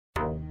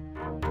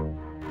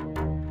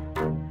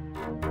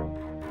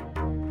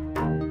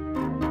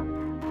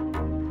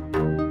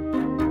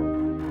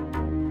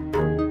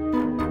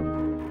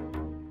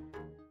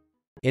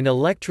In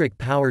electric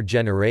power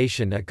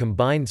generation, a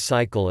combined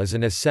cycle is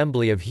an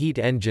assembly of heat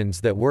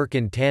engines that work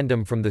in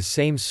tandem from the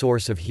same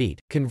source of heat,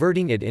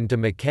 converting it into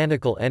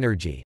mechanical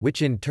energy,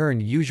 which in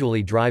turn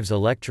usually drives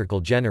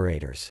electrical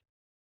generators.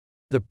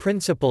 The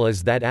principle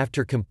is that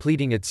after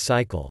completing its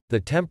cycle,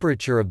 the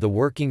temperature of the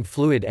working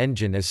fluid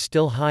engine is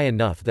still high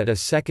enough that a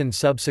second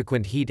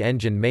subsequent heat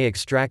engine may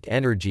extract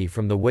energy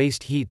from the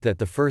waste heat that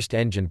the first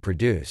engine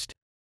produced.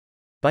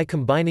 By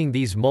combining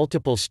these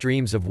multiple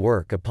streams of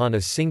work upon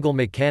a single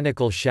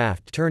mechanical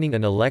shaft turning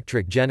an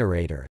electric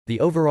generator,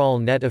 the overall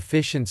net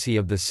efficiency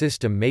of the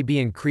system may be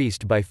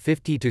increased by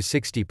 50 to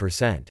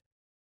 60%.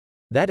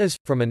 That is,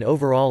 from an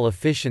overall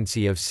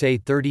efficiency of say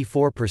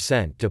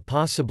 34% to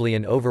possibly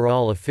an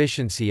overall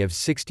efficiency of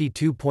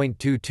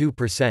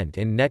 62.22%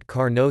 in net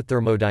Carnot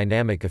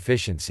thermodynamic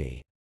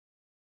efficiency.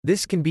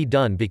 This can be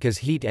done because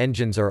heat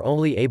engines are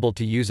only able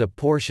to use a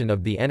portion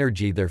of the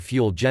energy their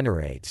fuel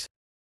generates.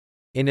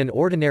 In an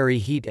ordinary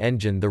heat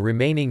engine, the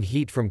remaining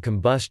heat from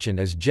combustion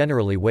is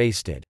generally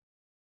wasted.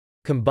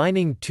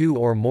 Combining two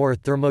or more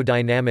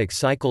thermodynamic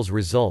cycles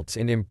results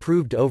in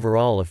improved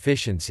overall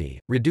efficiency,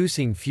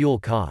 reducing fuel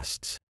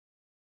costs.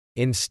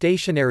 In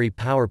stationary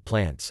power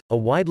plants, a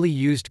widely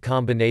used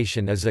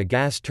combination is a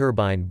gas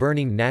turbine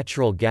burning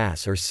natural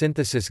gas or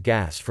synthesis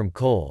gas from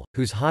coal,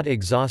 whose hot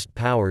exhaust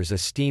powers a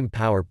steam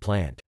power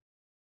plant.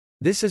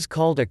 This is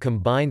called a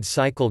combined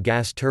cycle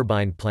gas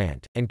turbine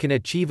plant, and can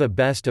achieve a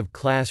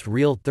best-of-class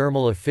real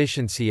thermal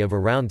efficiency of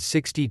around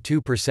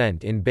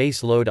 62% in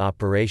base load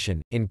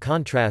operation, in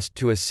contrast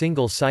to a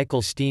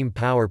single-cycle steam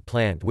power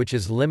plant which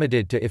is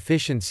limited to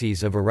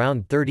efficiencies of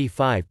around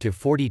 35 to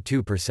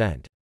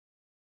 42%.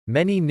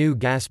 Many new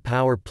gas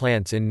power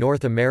plants in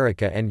North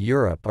America and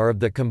Europe are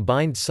of the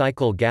combined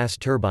cycle gas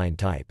turbine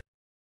type.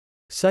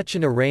 Such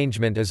an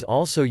arrangement is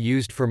also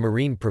used for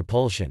marine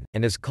propulsion,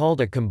 and is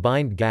called a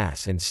combined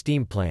gas and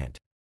steam plant.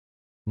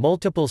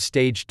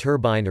 Multiple-stage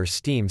turbine or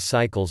steam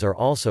cycles are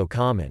also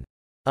common.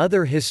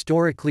 Other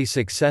historically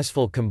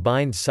successful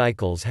combined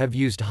cycles have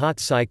used hot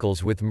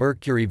cycles with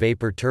mercury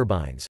vapor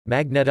turbines,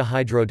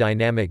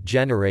 magnetohydrodynamic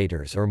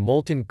generators or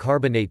molten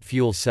carbonate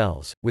fuel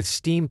cells, with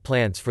steam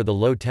plants for the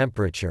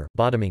low-temperature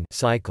bottoming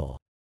cycle.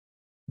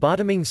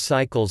 Bottoming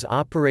cycles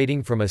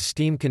operating from a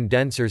steam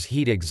condenser's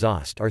heat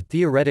exhaust are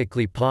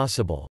theoretically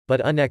possible, but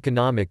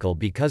uneconomical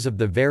because of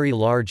the very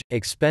large,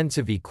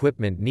 expensive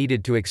equipment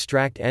needed to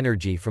extract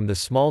energy from the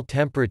small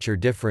temperature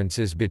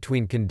differences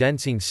between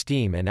condensing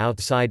steam and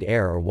outside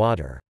air or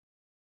water.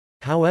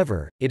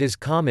 However, it is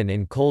common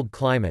in cold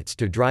climates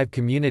to drive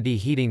community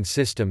heating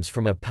systems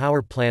from a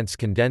power plant's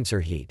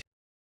condenser heat.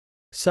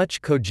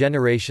 Such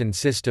cogeneration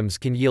systems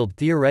can yield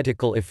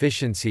theoretical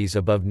efficiencies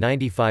above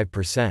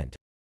 95%.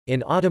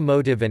 In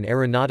automotive and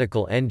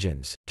aeronautical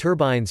engines,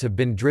 turbines have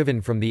been driven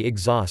from the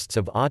exhausts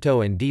of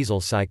Otto and diesel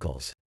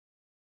cycles.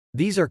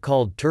 These are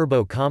called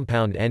turbo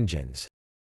compound engines.